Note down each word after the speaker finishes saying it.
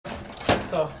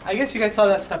So, I guess you guys saw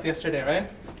that stuff yesterday,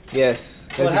 right? Yes.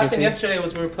 So what happened yesterday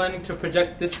was we were planning to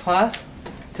project this class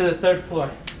to the 3rd floor.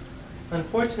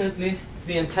 Unfortunately,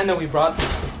 the antenna we brought,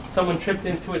 someone tripped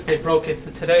into it, they broke it.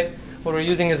 So today, what we're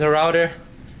using is a router,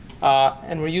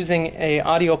 and we're using an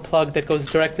audio plug that goes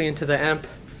directly into the amp.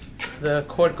 The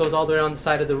cord goes all the way around the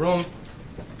side of the room.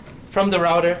 From the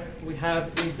router, we have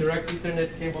a direct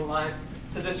Ethernet cable line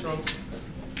to this room.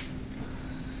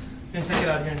 You can take it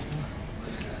out here.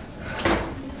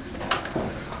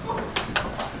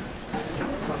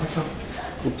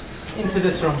 Oops. Into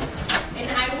this room.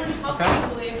 And I will talk to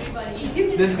everybody.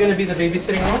 This is going to be the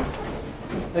babysitting room.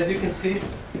 As you can see,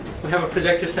 we have a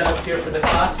projector set up here for the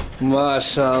class.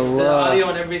 MashaAllah. The audio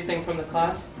and everything from the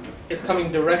class, it's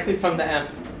coming directly from the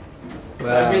amp. Wow.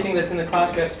 So everything that's in the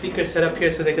class, we have speakers set up here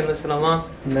so they can listen along.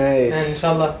 Nice. And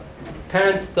inshallah,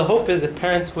 parents, the hope is that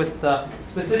parents with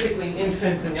specifically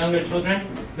infants and younger children,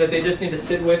 that they just need to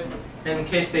sit with, and in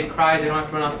case they cry, they don't have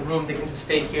to run out the room, they can just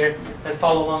stay here and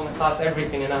follow along the class,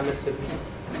 everything, and not miss it.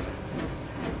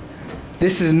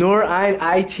 This is Nurayn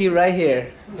IT right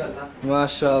here. Alhamdulillah.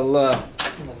 MashaAllah.